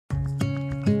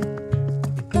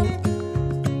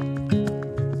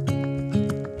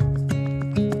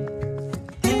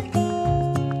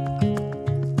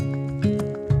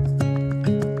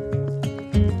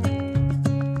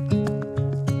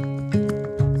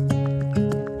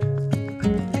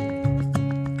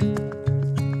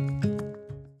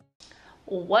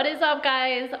What is up,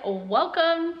 guys?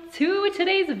 Welcome to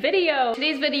today's video.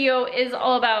 Today's video is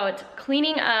all about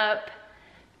cleaning up.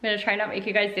 I'm gonna try not to make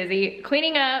you guys dizzy.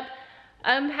 Cleaning up,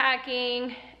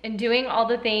 unpacking, and doing all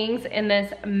the things in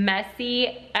this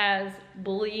messy as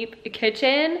bleep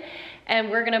kitchen. And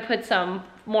we're gonna put some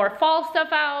more fall stuff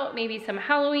out, maybe some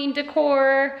Halloween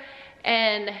decor,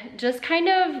 and just kind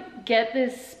of get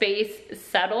this space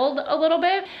settled a little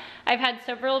bit. I've had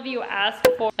several of you ask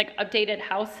for like updated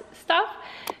house stuff,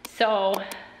 so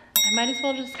I might as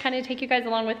well just kind of take you guys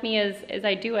along with me as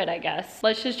I do it, I guess.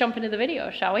 Let's just jump into the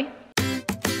video, shall we?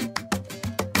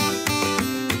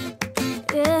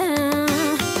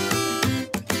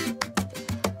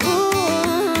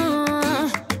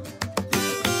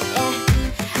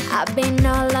 I've been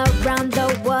all around the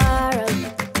world,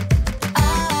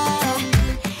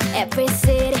 every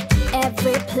city,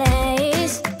 every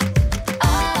place.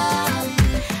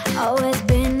 Always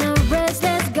been a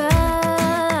restless girl,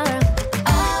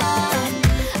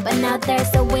 but now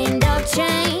there's a wind of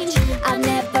change. I've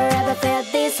never ever felt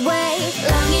this way.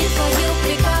 Longing for you,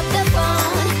 pick up the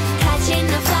phone, catching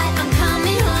a flight, I'm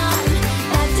coming home,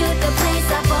 back to the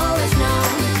place I've always known.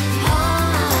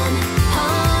 Home,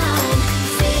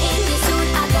 seeing you soon,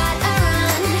 I gotta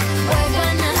run. We're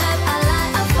gonna have a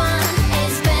lot of fun and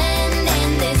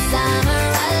spending this summer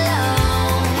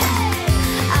alone.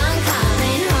 I'm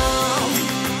coming home.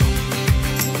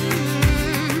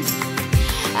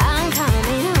 I'm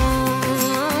coming home.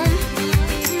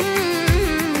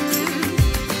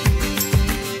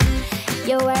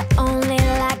 You were only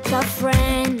like a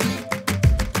friend,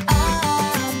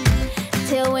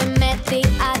 till we met the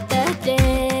other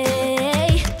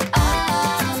day.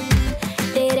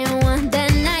 Didn't want the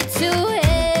night to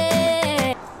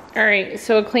end. All right,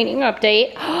 so a cleaning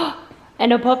update.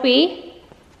 And a puppy.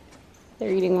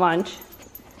 They're eating lunch.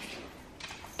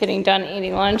 Getting done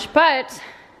eating lunch, but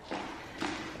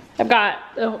I've got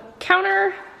the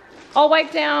counter all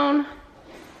wiped down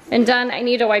and done. I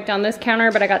need to wipe down this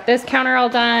counter, but I got this counter all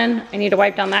done. I need to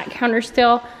wipe down that counter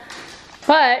still.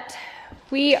 But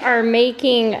we are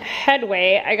making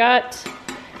headway. I got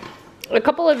a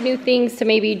couple of new things to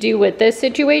maybe do with this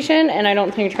situation, and I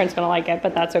don't think Trent's gonna like it,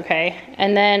 but that's okay.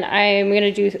 And then I'm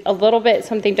gonna do a little bit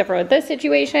something different with this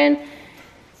situation.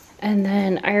 And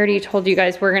then I already told you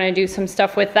guys we're gonna do some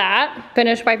stuff with that.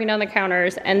 Finish wiping down the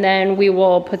counters, and then we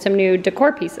will put some new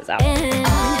decor pieces out. And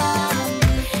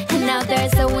now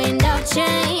there's a wind of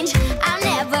change. I've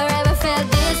never ever felt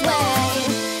this way.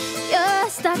 You're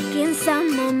stuck inside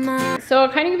my mind. So I'll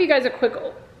kind of give you guys a quick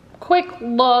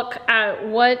look at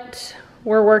what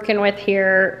we're working with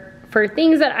here for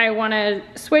things that I wanna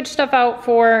switch stuff out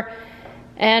for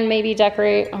and maybe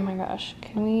decorate. Oh my gosh,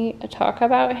 can we talk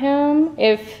about him?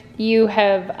 If you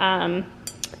have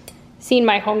seen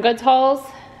my Home Goods hauls,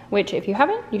 which if you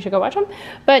haven't, you should go watch them.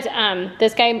 But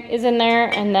this guy is in there,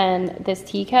 and then this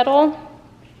tea kettle.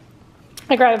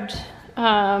 I grabbed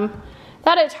that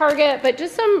at Target, but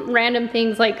just some random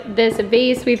things like this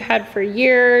vase we've had for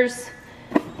years.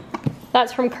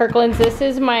 That's from Kirkland's. This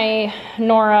is my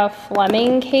Nora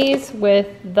Fleming case with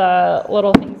the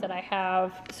little things that I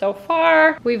have so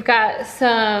far. We've got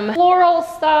some floral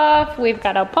stuff. We've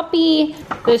got a puppy,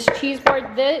 this cheese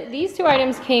board. These two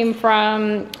items came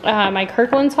from my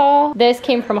Kirkland's haul. This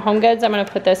came from Home Goods. I'm gonna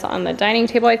put this on the dining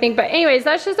table, I think. But anyways,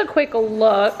 that's just a quick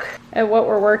look at what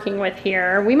we're working with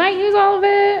here. We might use all of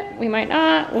it, we might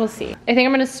not, we'll see. I think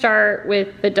I'm gonna start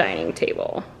with the dining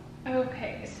table.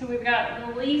 Okay, so we've got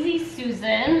the Lazy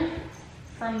Susan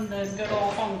from the good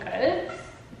old Home Goods.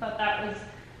 I thought that was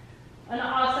an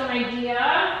awesome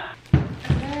idea.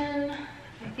 And then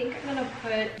I think I'm gonna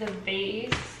put the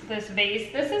vase, this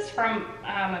vase. This is from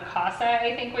Mikasa.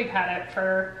 I think we've had it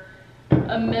for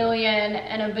a million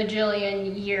and a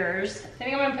bajillion years. I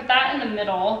think I'm gonna put that in the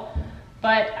middle,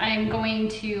 but I'm going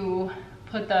to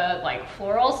put the like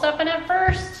floral stuff in it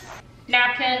first.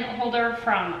 Napkin holder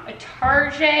from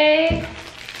Target.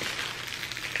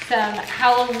 Some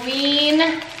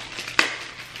Halloween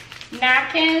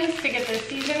napkins to get the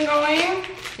season going.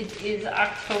 It is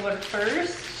October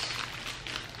 1st.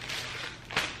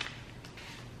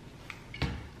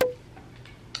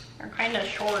 They're kind of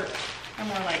short. They're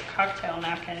more like cocktail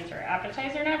napkins or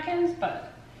appetizer napkins,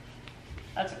 but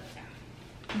that's okay.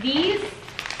 These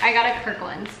I got at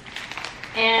Kirkland's,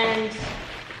 and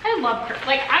I love Kirkland's.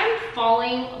 Like, I'm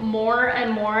falling more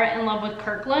and more in love with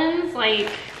Kirkland's. Like,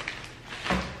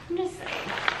 I'm just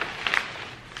saying.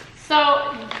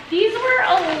 So these were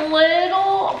a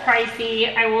little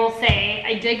pricey, I will say.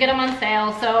 I did get them on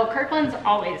sale, so Kirkland's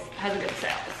always has a good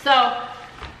sale. So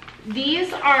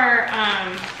these are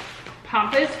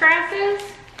pampas grasses.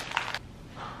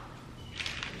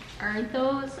 Aren't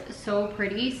those so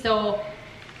pretty? So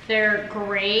they're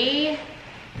gray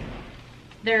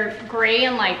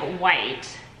and like white,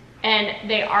 and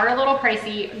they are a little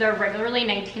pricey. They're regularly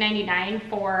 $19.99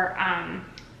 for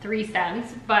 3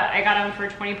 cents, but I got them for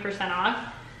 20%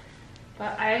 off.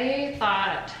 But I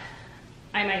thought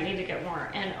I might need to get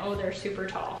more, and oh, they're super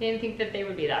tall. I didn't think that they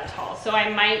would be that tall, so I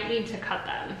might need to cut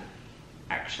them,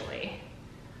 actually.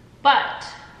 But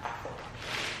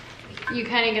you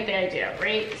kind of get the idea,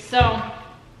 right? So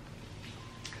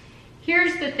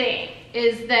here's the thing,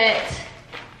 is that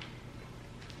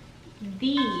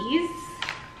these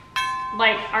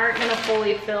like aren't gonna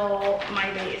fully fill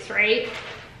my base, right?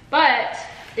 But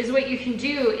is what you can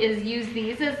do is use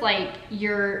these as like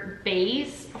your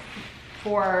base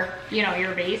for, you know,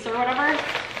 your base or whatever.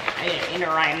 I didn't mean to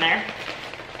rhyme there.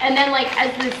 And then like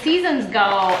as the seasons go,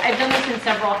 I've done this in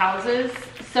several houses.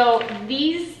 So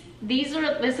this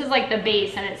is like the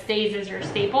base and it stays as your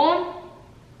staple.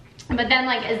 But then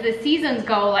like as the seasons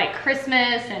go, like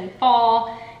Christmas and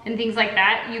fall and things like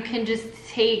that, you can just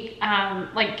take,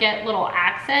 like get little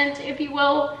accent, if you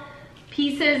will,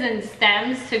 pieces and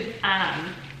stems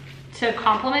to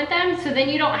complement them. So then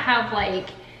you don't have like,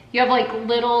 you have like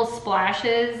little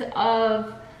splashes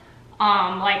of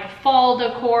like fall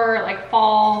decor, like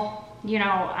fall, you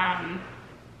know,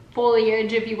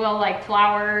 foliage, if you will, like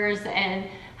flowers and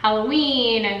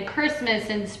Halloween and Christmas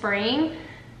and spring.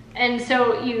 And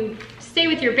so you stay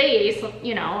with your base,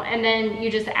 you know, and then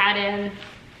you just add in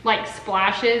like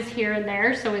splashes here and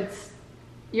there. So it's,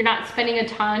 you're not spending a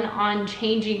ton on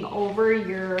changing over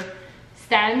your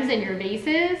stems and your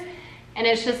vases. And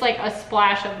it's just like a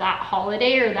splash of that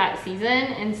holiday or that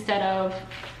season instead of,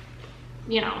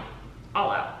 you know,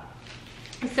 all out.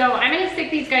 So I'm gonna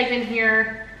stick these guys in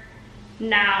here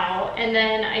now, and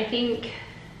then I think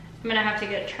I'm gonna have to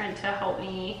get Trent to help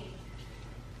me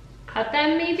cut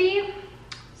them maybe.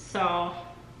 So,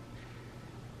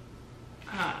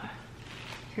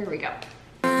 here we go.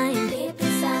 Deep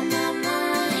inside my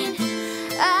mind,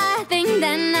 I think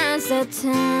that now's the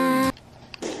time.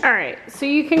 All right, so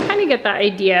you can kind of get the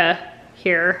idea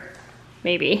here,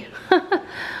 maybe.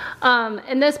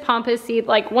 And this pampas seed,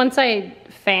 like once I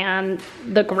fan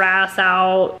the grass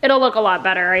out, it'll look a lot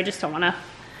better. I just don't wanna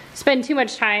spend too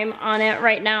much time on it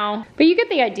right now. But you get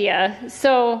the idea.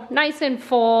 So nice and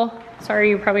full. Sorry,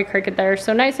 you probably crooked there.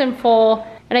 So nice and full.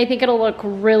 And I think it'll look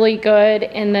really good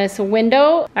in this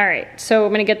window. All right, so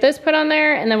I'm gonna get this put on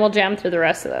there and then we'll jam through the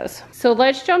rest of this. So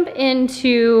let's jump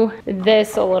into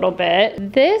this a little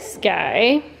bit. This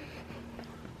guy,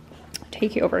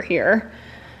 take you over here.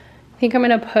 I think I'm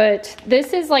gonna put,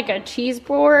 this is like a cheese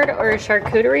board or a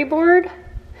charcuterie board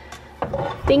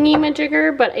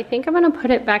thingy-majigger, but I think I'm gonna put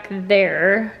it back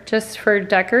there just for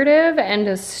decorative and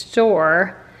to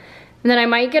store. And then I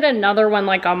might get another one,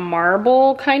 like a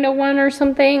marble kind of one or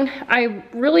something. I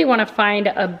really want to find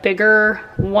a bigger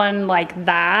one like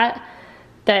that,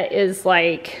 that is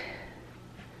like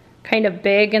kind of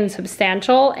big and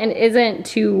substantial and isn't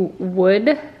too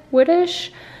woodish,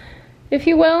 if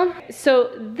you will. So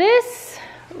this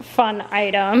fun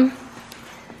item,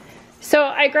 so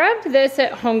I grabbed this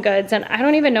at Home Goods and I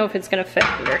don't even know if it's gonna fit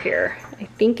under here. I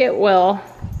think it will.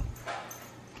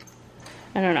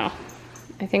 I don't know.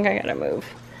 I think I gotta move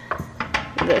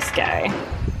this guy.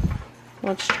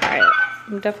 Let's try it.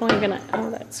 I'm definitely gonna,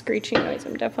 oh, that screeching noise.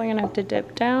 I'm definitely gonna have to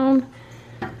dip down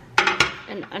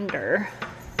and under.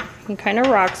 He kind of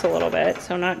rocks a little bit,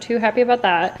 so not too happy about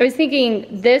that. I was thinking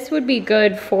this would be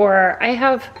good for, I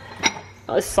have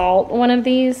a salt, one of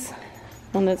these,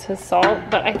 one that says salt,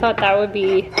 but I thought that would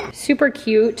be super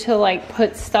cute to like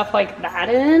put stuff like that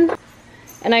in.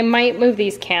 And I might move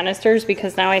these canisters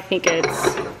because now I think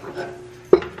it's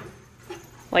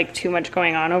like too much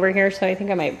going on over here. So I think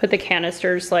I might put the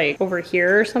canisters like over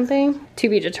here or something, to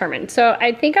be determined. So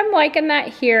I think I'm liking that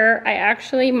here. I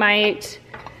actually might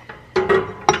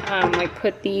like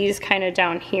put these kind of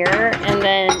down here and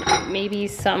then maybe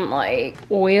some like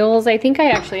oils. I think I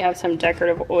actually have some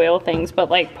decorative oil things, but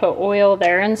like put oil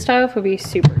there and stuff would be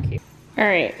super cute. All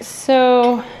right,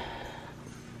 so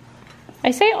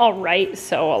I say all right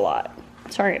so a lot.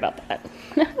 Sorry about that.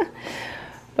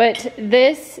 But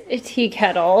this tea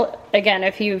kettle, again,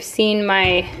 if you've seen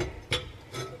my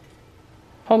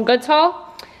Home Goods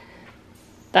haul,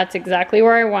 that's exactly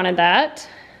where I wanted that.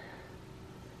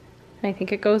 I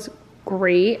think it goes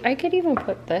great. I could even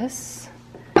put this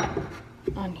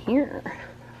on here.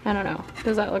 I don't know.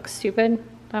 Does that look stupid?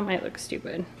 That might look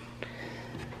stupid.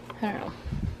 I don't know.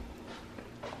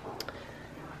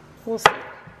 We'll see.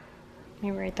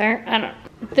 Maybe right there. I don't know.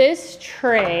 This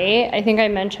tray, I think I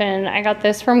mentioned, I got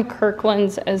this from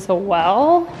Kirkland's as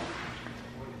well.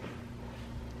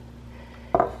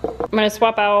 I'm gonna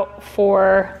swap out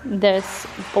for this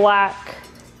black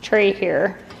tray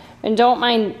here. And don't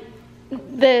mind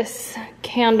this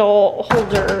candle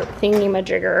holder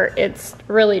thingy-majigger. It's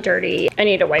really dirty. I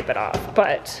need to wipe it off,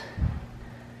 but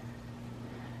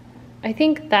I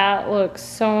think that looks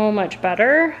so much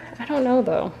better. I don't know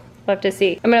though, we'll have to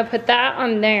see. I'm gonna put that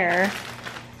on there,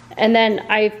 and then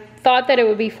I thought that it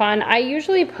would be fun. I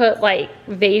usually put like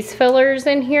vase fillers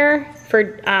in here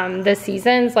for the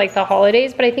seasons, like the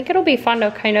holidays, but I think it'll be fun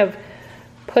to kind of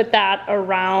put that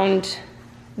around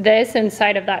this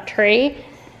inside of that tray.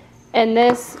 And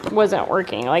this wasn't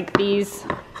working, like these,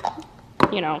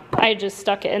 you know, I just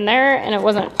stuck it in there and it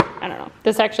wasn't, I don't know.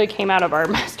 This actually came out of our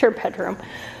master bedroom,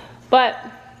 but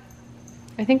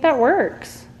I think that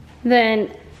works.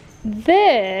 Then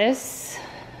this,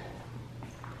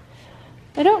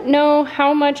 I don't know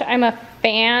how much I'm a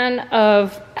fan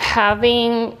of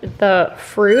having the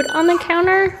fruit on the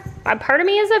counter. Part of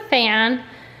me is a fan,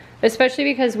 especially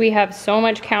because we have so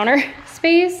much counter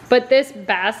space. But this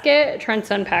basket, Trent's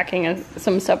unpacking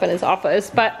some stuff in his office,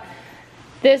 but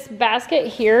this basket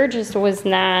here just was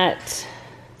not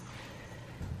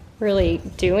really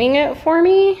doing it for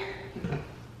me.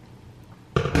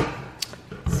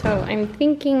 So I'm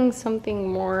thinking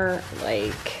something more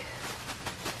like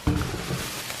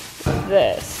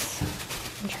this.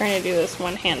 I'm trying to do this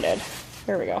one-handed.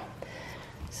 There we go.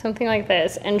 Something like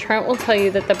this. And Trent will tell you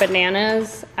that the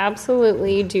bananas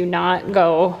absolutely do not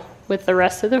go with the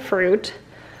rest of the fruit.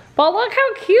 But look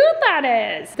how cute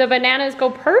that is. The bananas go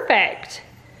perfect.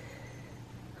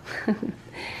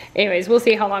 Anyways, we'll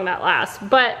see how long that lasts.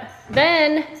 But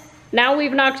then, now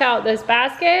we've knocked out this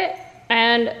basket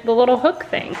and the little hook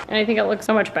thing. And I think it looks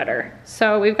so much better.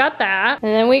 So we've got that.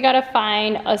 And then we gotta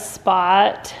find a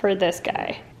spot for this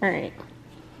guy. All right.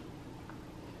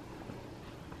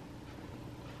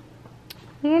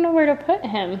 I don't know where to put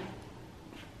him.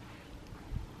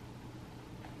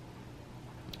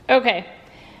 Okay,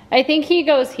 I think he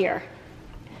goes here.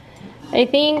 I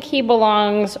think he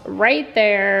belongs right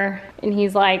there, and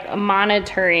he's like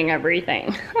monitoring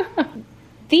everything.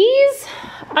 These,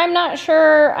 I'm not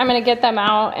sure I'm gonna get them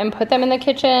out and put them in the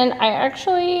kitchen. I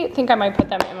actually think I might put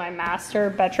them in my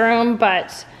master bedroom,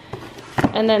 but,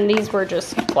 and then these were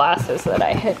just glasses that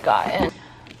I had gotten.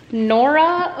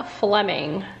 Nora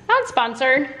Fleming, not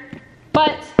sponsored,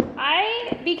 but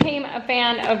I became a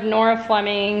fan of Nora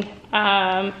Fleming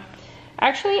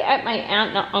actually at my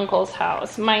aunt and uncle's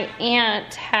house. My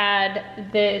aunt had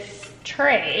this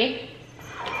tray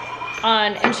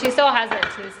on, and she still has it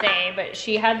to this day, but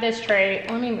she had this tray.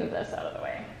 Let me move this out of the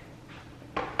way.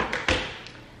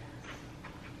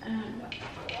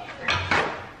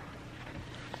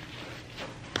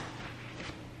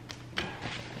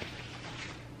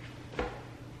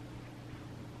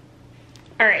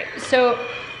 All right, so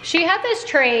she had this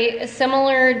tray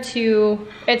similar to,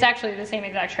 it's actually the same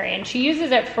exact tray, and she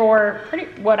uses it for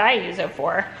what I use it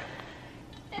for.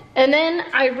 And then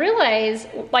I realized,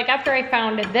 like after I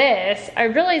found this, I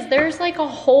realized there's like a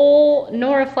whole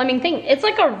Nora Fleming thing. It's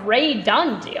like a Ray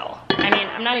Dunn deal. I mean,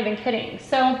 I'm not even kidding.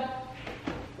 So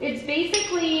it's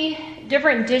basically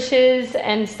different dishes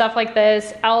and stuff like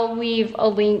this. I'll leave a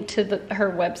link to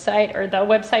her website, or the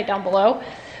website down below.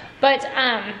 But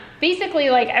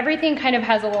basically, like everything kind of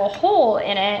has a little hole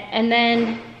in it, and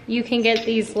then you can get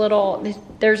these little,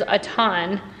 there's a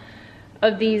ton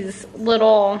of these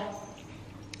little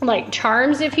like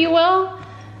charms, if you will,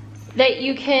 that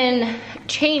you can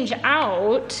change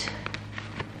out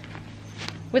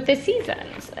with the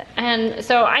seasons. And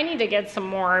so I need to get some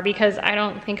more, because I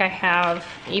don't think I have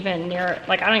even near,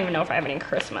 like I don't even know if I have any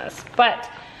Christmas, but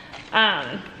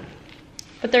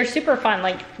they're super fun.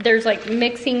 Like there's like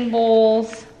mixing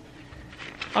bowls,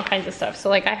 all kinds of stuff. So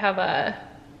like I have a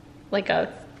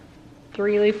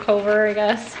 3-leaf clover, I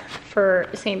guess,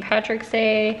 for St. Patrick's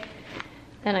Day.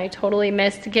 And I totally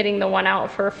missed getting the one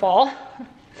out for fall.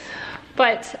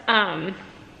 But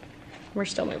we're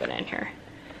still moving in here.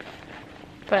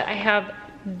 But I have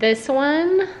this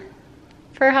one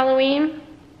for Halloween.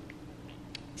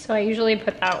 So I usually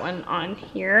put that one on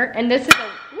here. And this is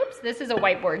a, whoops, this is a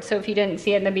whiteboard. So if you didn't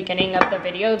see it in the beginning of the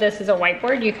video, this is a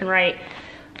whiteboard. You can write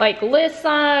like lists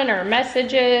on, or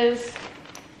messages,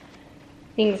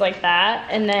 things like that.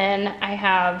 And then I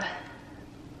have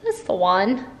this the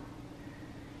one.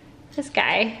 This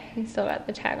guy, he still got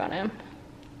the tag on him.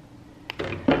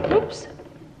 Oops.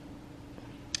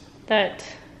 That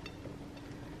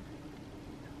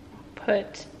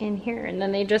put in here, and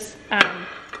then they just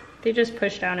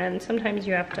push down in. Sometimes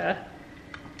you have to,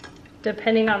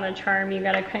 depending on the charm, you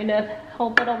gotta kind of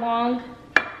help it along,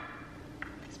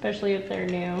 especially if they're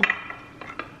new.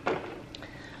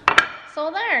 so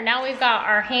there, now we've got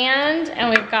our hand and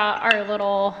we've got our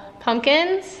little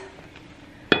pumpkins.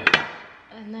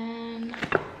 And then,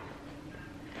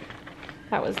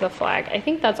 that was the flag. I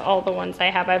think that's all the ones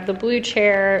I have. I have the blue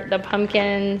chair, the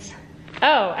pumpkins.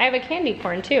 Oh, I have a candy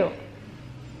corn too.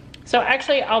 So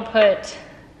actually I'll put,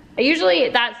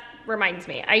 that reminds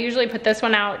me, I usually put this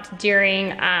one out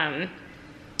during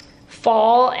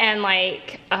fall and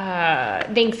like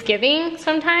Thanksgiving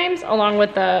sometimes, along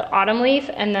with the autumn leaf,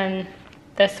 and then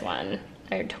this one,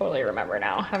 I totally remember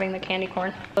now, having the candy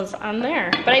corn was on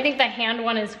there. But I think the hand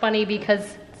one is funny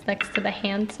because it's next to the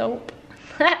hand soap.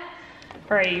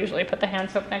 Or I usually put the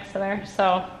hand soap next to there.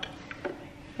 So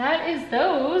that is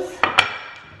those.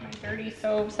 My dirty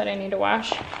soaps that I need to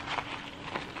wash.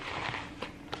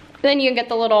 Then you get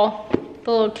the little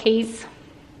case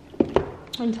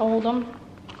and to hold them.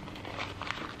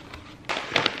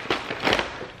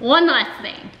 One last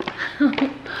thing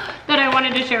that I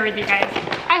wanted to share with you guys.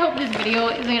 I hope this video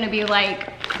isn't gonna be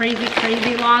like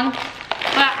crazy long,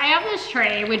 but I have this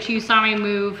tray which you saw me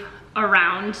move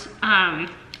around.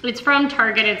 It's from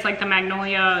Target. It's like the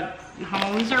Magnolia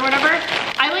Homes or whatever.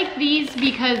 I like these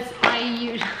because I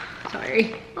use,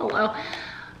 sorry, hello.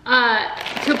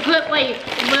 To put like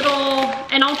little,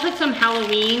 and I'll put some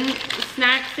Halloween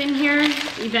snacks in here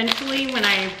eventually when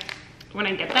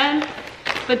I get them.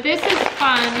 But this is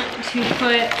fun to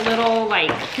put little like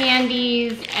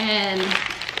candies and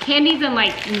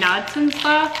like nuts and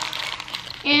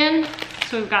stuff in.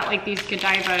 So we've got like these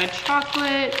Godiva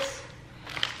chocolates,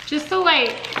 just to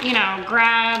like, you know,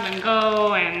 grab and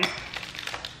go and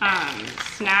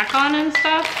snack on and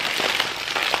stuff.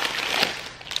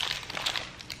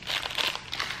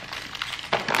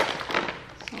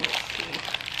 So let's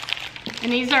see.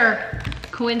 And these are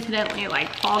coincidentally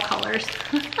like fall colors.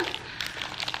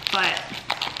 But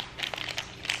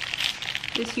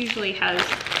this usually has,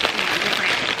 you know,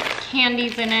 different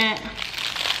candies in it.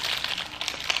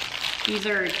 These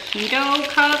are keto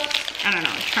cups. I don't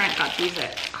know, Trent got these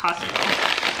at Costco.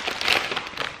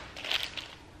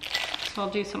 So I'll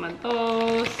do some of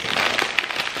those.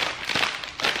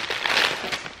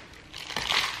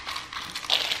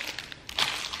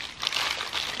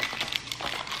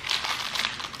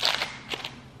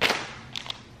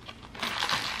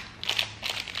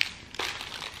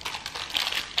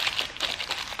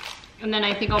 And then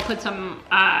I think I'll put some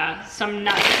nuts in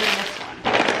this one.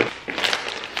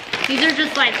 These are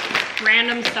just like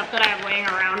random stuff that I have laying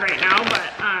around right now,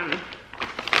 but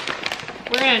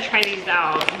we're gonna try these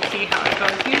out and see how it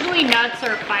goes. Usually nuts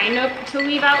are fine to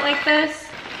leave out like this.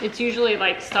 It's usually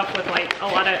like stuff with like a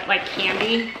lot of like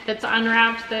candy that's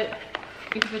unwrapped that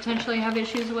you could potentially have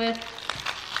issues with.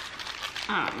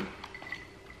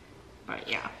 But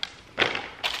yeah.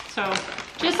 So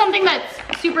just something that's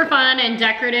super fun and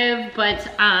decorative, but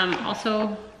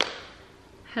also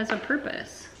has a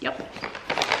purpose. Yep.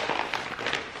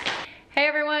 Hey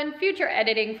everyone, future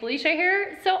editing Felicia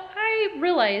here. So I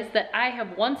realized that I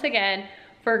have once again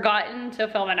forgotten to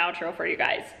film an outro for you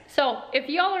guys. So if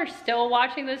y'all are still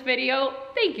watching this video,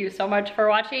 thank you so much for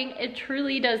watching. It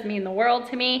truly does mean the world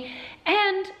to me.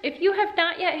 And if you have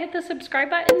not yet hit the subscribe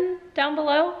button down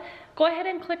below, go ahead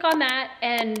and click on that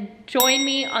and join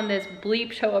me on this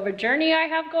bleep show of a journey I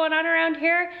have going on around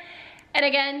here. And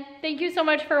again, thank you so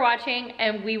much for watching,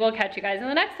 and we will catch you guys in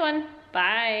the next one.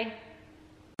 Bye.